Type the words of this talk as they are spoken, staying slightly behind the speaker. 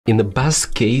In the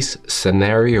best case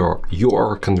scenario, you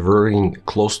are converting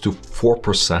close to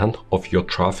 4% of your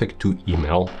traffic to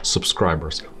email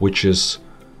subscribers, which is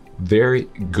very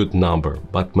good number,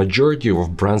 but majority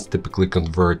of brands typically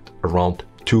convert around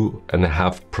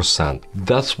 2.5%.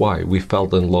 That's why we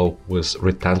fell in love with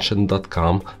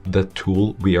retention.com, the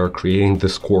tool we are creating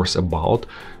this course about,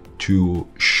 to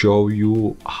show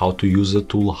you how to use the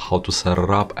tool, how to set it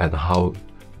up, and how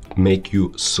make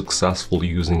you successful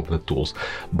using the tools.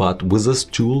 But with this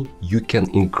tool, you can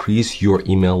increase your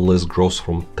email list growth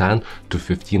from 10 to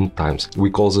 15 times.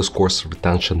 We call this course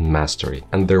Retention Mastery,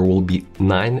 and there will be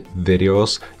 9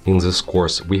 videos in this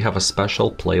course. We have a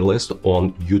special playlist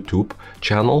on YouTube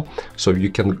channel, so you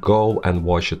can go and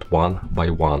watch it one by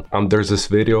one. Under this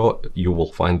video, you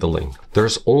will find the link.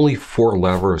 There's only 4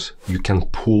 levers you can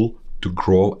pull to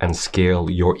grow and scale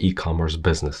your e-commerce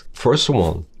business. First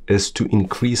one is to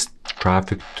increase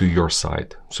traffic to your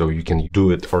site. So you can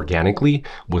do it organically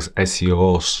with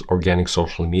SEOs, organic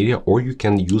social media, or you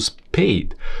can use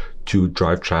paid to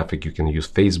drive traffic. You can use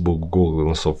Facebook, Google,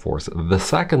 and so forth. The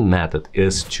second method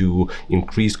is to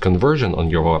increase conversion on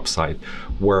your website,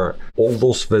 where all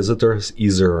those visitors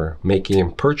either making a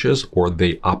purchase or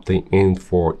they opting in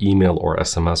for email or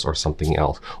SMS or something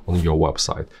else on your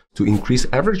website. To increase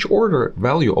average order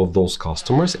value of those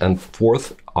customers, and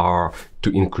fourth are to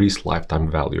increase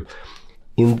lifetime value.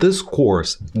 In this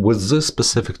course, with this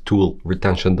specific tool,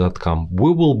 retention.com,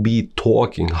 we will be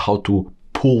talking how to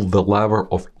pull the lever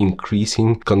of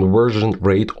increasing conversion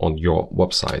rate on your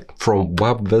website from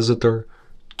web visitor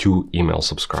to email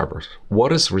subscribers.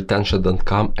 What is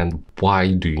retention.com and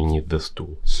why do you need this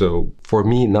tool? So for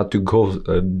me, not to go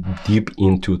deep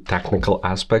into technical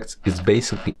aspects, it's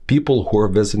basically people who are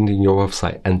visiting your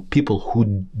website and people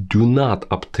who do not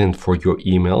opt in for your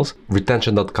emails.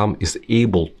 Retention.com is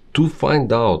able to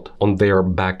find out on their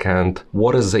backend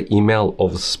what is the email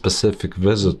of a specific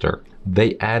visitor.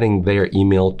 They adding their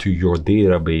email to your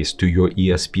database, to your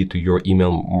ESP, to your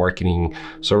email marketing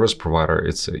service provider.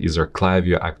 It's either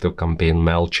Klaviyo, ActiveCampaign,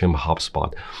 MailChimp,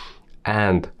 HubSpot,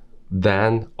 and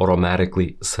then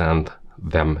automatically send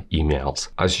them emails.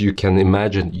 As you can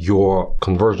imagine, your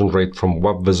conversion rate from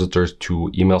web visitors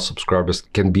to email subscribers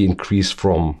can be increased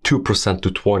from 2% to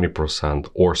 20%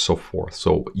 or so forth.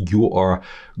 So you are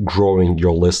growing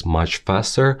your list much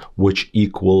faster, which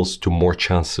equals to more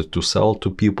chances to sell to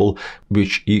people,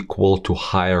 which equal to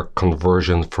higher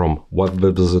conversion from web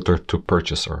visitor to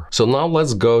purchaser. So now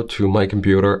let's go to my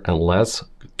computer and let's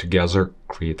together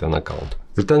create an account.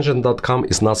 Retention.com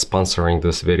is not sponsoring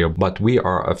this video, but we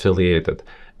are affiliated.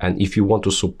 And if you want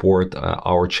to support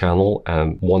our channel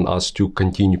and want us to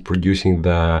continue producing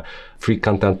the free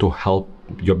content to help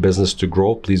your business to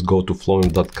grow, please go to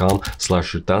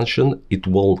flowium.com/retention. It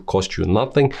will cost you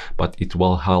nothing, but it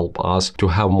will help us to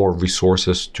have more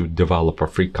resources to develop a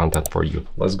free content for you.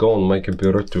 Let's go on my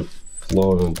computer to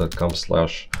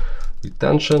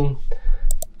flowium.com/retention.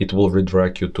 It will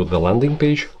redirect you to the landing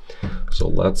page. So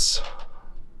let's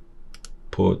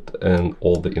put in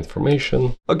all the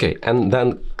information. Okay, and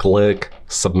then click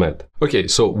submit. Okay,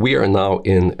 so we are now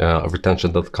in a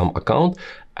retention.com account,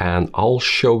 and I'll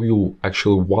show you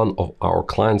actually one of our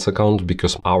clients' accounts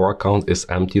because our account is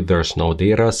empty. There's no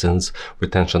data since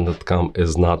retention.com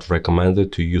is not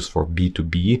recommended to use for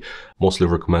B2B, mostly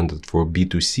recommended for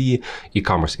B2C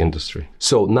e-commerce industry.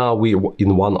 So now we're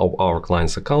in one of our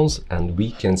clients' accounts, and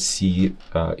we can see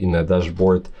in a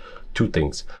dashboard 2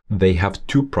 things. They have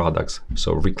 2 products,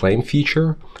 so reclaim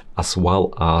feature as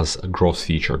well as a growth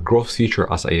feature. Growth feature,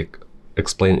 as I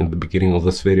explained in the beginning of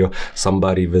this video,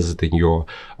 somebody visiting your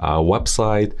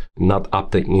website, not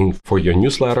opting in for your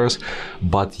newsletters,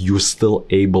 but you're still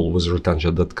able with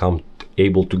retention.com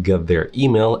able to get their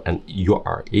email and you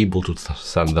are able to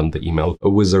send them the email.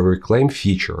 With the reclaim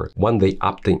feature, when they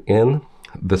opting in,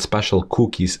 the special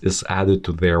cookies is added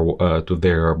to their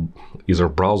either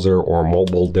browser or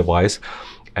mobile device,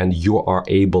 and you are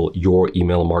able, your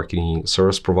email marketing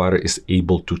service provider is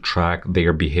able to track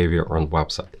their behavior on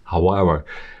website. However,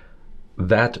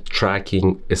 that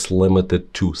tracking is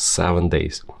limited to 7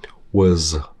 days.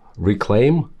 With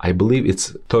reclaim, I believe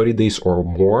it's 30 days or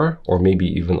more, or maybe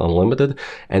even unlimited,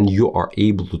 and you are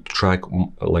able to track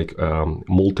like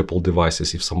multiple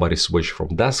devices if somebody switched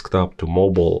from desktop to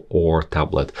mobile or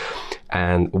tablet.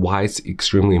 And why it's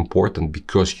extremely important,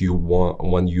 because you want,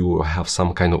 when you have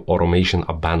some kind of automation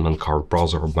abandonment cart,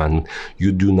 browser abandonment,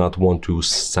 you do not want to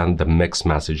send the mixed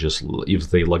messages. If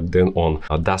they logged in on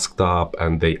a desktop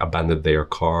and they abandoned their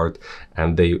cart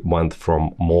and they went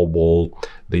from mobile,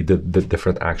 they did the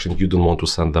different actions, you don't want to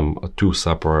send them two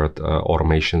separate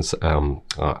automations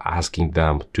asking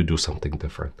them to do something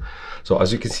different. So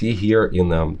as you can see here in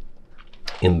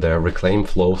the reclaim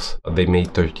flows, they made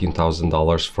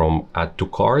 $13,000 from add to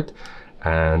cart,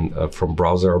 and from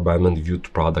browser abandonment, view to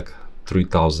product,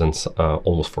 $3,000,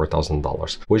 almost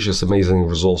 $4,000, which is amazing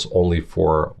results only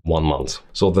for 1 month.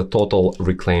 So the total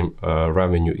reclaim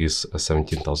revenue is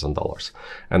 $17,000.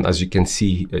 And as you can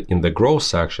see in the growth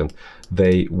section,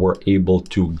 they were able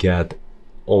to get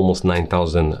almost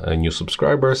 9,000 new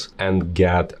subscribers and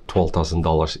get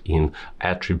 $12,000 in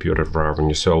attributed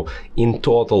revenue. So in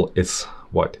total, it's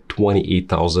what,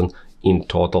 28,000 in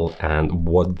total. And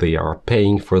what they are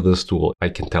paying for this tool, I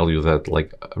can tell you that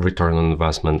like return on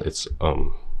investment, it's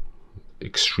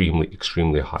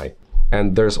extremely high.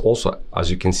 And there's also,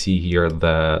 as you can see here,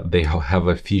 they have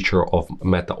a feature of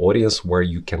Meta Audience where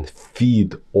you can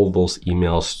feed all those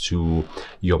emails to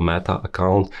your Meta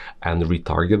account and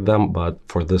retarget them. But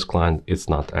for this client, it's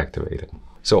not activated.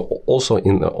 So also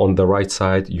on the right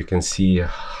side, you can see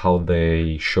how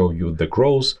they show you the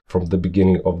growth from the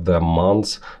beginning of the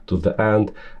month to the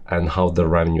end, and how the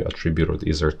revenue attributed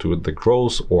either to the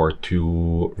growth or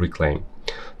to reclaim.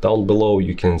 Down below,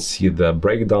 you can see the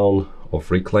breakdown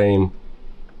of reclaim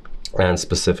and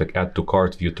specific add to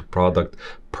cart, view to product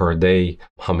per day,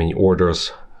 how many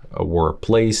orders were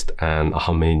placed, and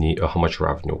how much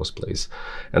revenue was placed.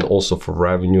 And also for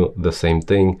revenue, the same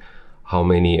thing, how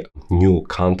many new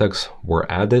contacts were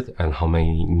added and how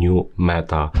many new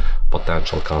Meta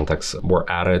potential contacts were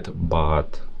added.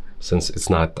 But since it's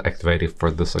not activated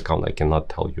for this account, I cannot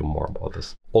tell you more about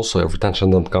this. Also,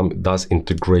 retention.com does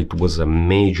integrate with a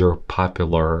major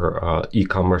popular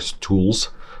e-commerce tools.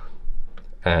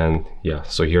 And yeah,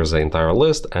 so here's the entire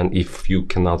list. And if you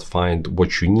cannot find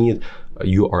what you need,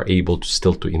 you are able to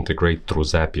still integrate through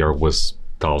Zapier with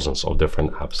thousands of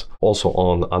different apps. Also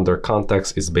under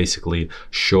contacts, it's basically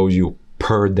shows you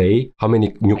per day how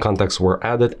many new contacts were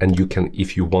added, and you can,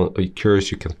 if you want, curious,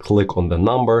 you can click on the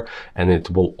number and it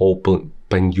will open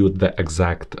you the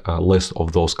exact list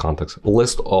of those contacts, a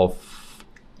list of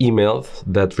emails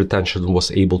that retention was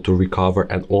able to recover,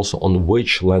 and also on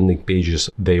which landing pages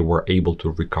they were able to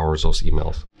recover those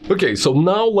emails. Okay, so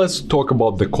now let's talk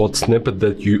about the code snippet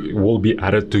that you will be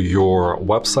added to your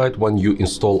website when you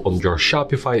install on your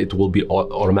Shopify. It will be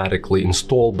automatically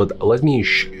installed, but let me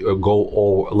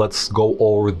let's go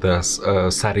over the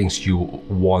settings you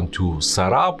want to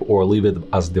set up or leave it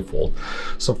as default.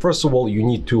 So first of all, you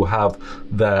need to have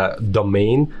the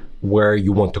domain where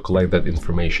you want to collect that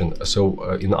information.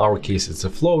 So in our case, it's a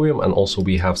Flowium, and also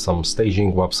we have some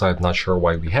staging website. Not sure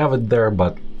why we have it there,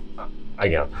 but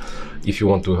again, if you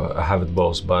want to have it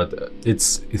both, but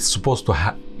it's supposed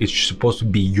to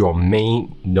be your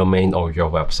main domain of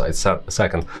your website.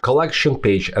 Second, collection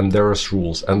page, and there's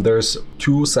rules, and there's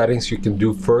two settings you can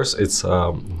do. First, it's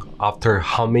after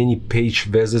how many page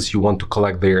visits you want to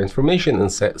collect their information,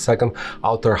 and second,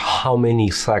 after how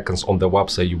many seconds on the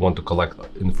website you want to collect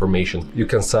information. You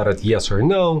can set it yes or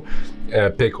no,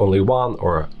 pick only one,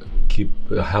 or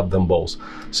have them both.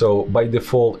 So by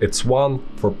default, it's 1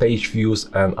 for page views,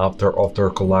 and after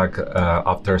collect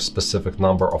after a specific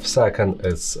number of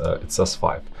seconds, it says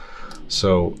 5.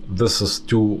 So this is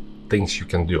two things you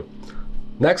can do.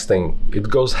 Next thing, it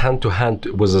goes hand to hand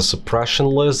with a suppression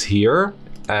list here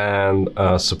and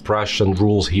suppression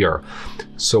rules here.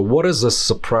 So what is a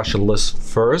suppression list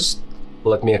first?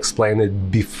 Let me explain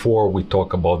it before we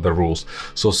talk about the rules.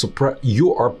 So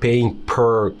you are paying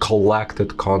per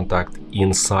collected contact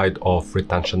inside of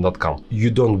retention.com.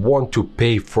 You don't want to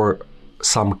pay for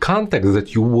some contacts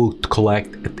that you will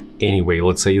collect anyway.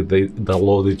 Let's say they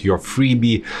downloaded your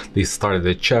freebie, they started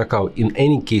the checkout. In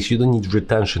any case, you don't need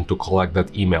retention to collect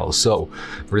that email. So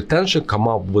retention come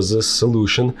up with this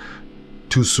solution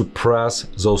to suppress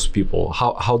those people.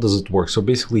 How does it work? So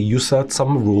basically you set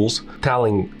some rules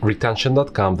telling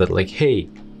retention.com that like, hey,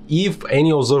 if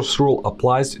any of those rule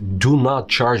applies, do not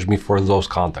charge me for those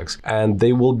contacts. And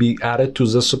they will be added to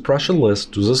the suppression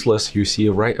list, to this list you see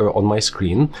right on my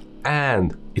screen.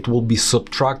 And it will be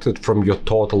subtracted from your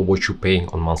total what you're paying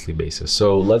on monthly basis.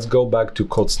 So let's go back to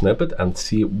code snippet and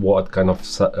see what kind of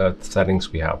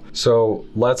settings we have. So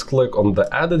let's click on the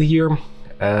added here.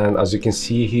 And as you can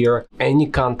see here, any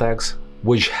contacts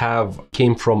which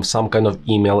came from some kind of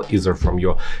email, either from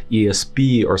your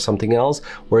ESP or something else,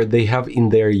 where they have in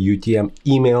their UTM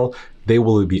email they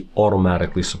will be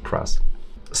automatically suppressed.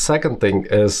 Second thing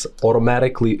is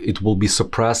automatically it will be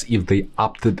suppressed if they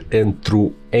opted in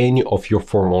through any of your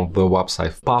form on the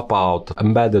website, pop out,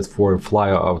 embedded form,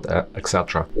 flyout,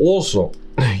 etc. Also,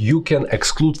 you can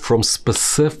exclude from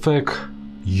specific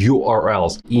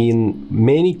URLs. In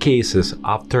many cases,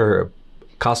 after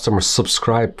customers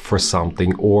subscribe for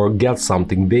something or get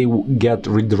something, they get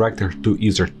redirected to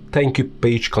either thank you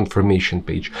page, confirmation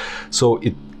page. So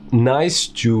it's nice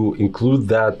to include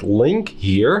that link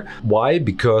here. Why?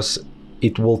 Because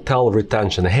it will tell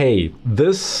retention, hey,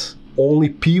 this only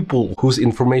people whose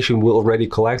information we already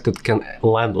collected can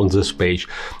land on this page.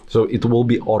 So it will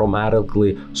be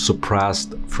automatically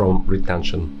suppressed from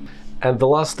retention. And the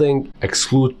last thing,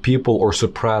 exclude people or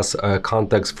suppress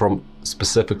contacts from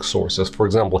specific sources. For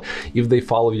example, if they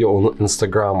follow you on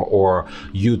Instagram or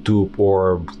YouTube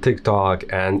or TikTok,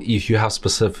 and if you have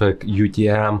specific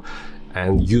UTM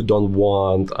and you don't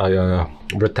want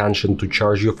retention to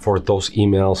charge you for those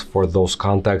emails, for those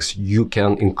contacts, you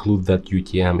can include that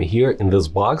UTM here in this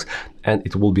box and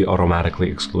it will be automatically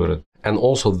excluded. And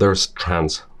also there's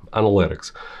trends,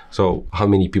 analytics. So how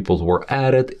many people were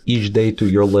added each day to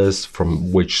your list,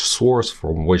 from which source,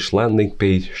 from which landing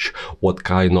page, what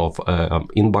kind of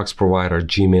inbox provider,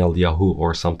 Gmail, Yahoo,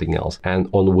 or something else, and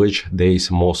on which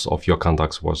days most of your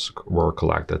contacts were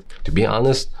collected. To be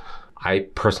honest, I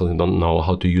personally don't know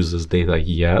how to use this data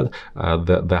yet.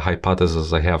 The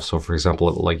hypothesis I have, so for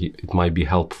example, like it might be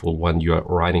helpful when you're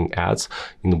running ads,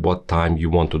 in what time you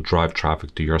want to drive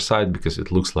traffic to your site, because it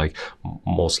looks like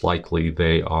most likely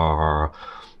they are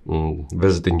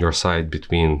visiting your site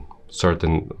between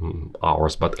certain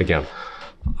hours. But again,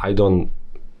 I don't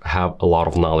have a lot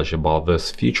of knowledge about this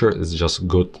feature. It's just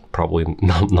good, probably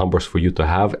numbers for you to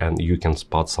have, and you can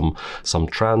spot some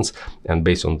trends, and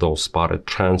based on those spotted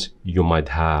trends you might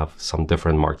have some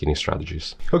different marketing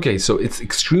strategies. Okay, so it's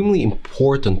extremely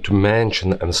important to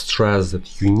mention and stress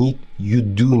that you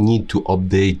do need to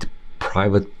update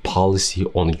private policy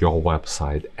on your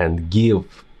website and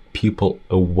give people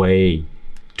a way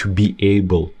to be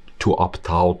able to opt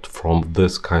out from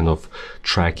this kind of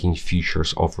tracking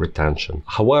features of retention.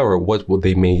 However, what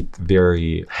they made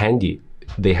very handy,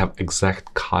 they have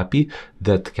exact copy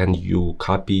that can you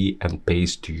copy and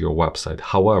paste to your website.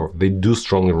 However, they do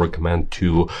strongly recommend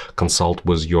to consult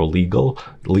with your legal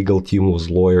team, with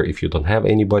lawyer. If you don't have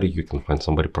anybody, you can find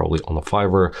somebody probably on a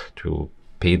Fiverr to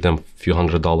pay them a few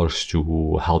 $100s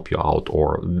to help you out,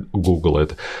 or Google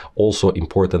it. Also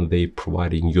important, they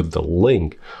providing you the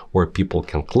link where people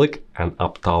can click and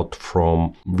opt out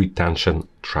from retention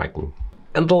tracking.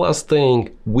 And the last thing,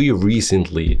 we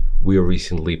recently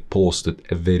posted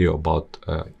a video about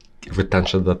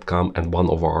retention.com and one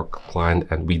of our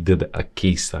clients, and we did a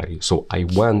case study. So I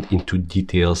went into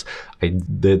details, I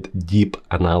did deep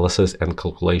analysis and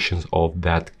calculations of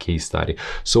that case study.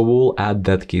 So we'll add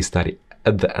that case study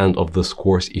at the end of this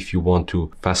course. If you want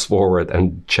to fast forward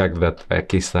and check that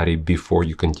case study before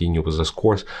you continue with this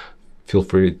course, feel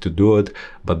free to do it.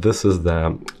 But this is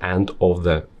the end of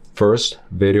the first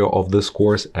video of this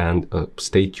course, and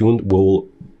stay tuned. We'll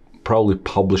probably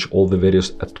publish all the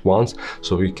videos at once,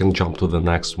 so you can jump to the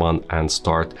next one and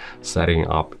start setting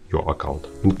up your account.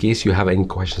 In case you have any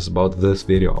questions about this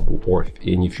video or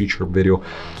any future video,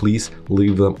 please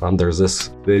leave them under this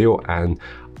video, and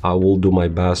I will do my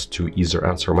best to either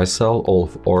answer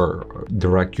myself or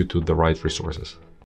direct you to the right resources.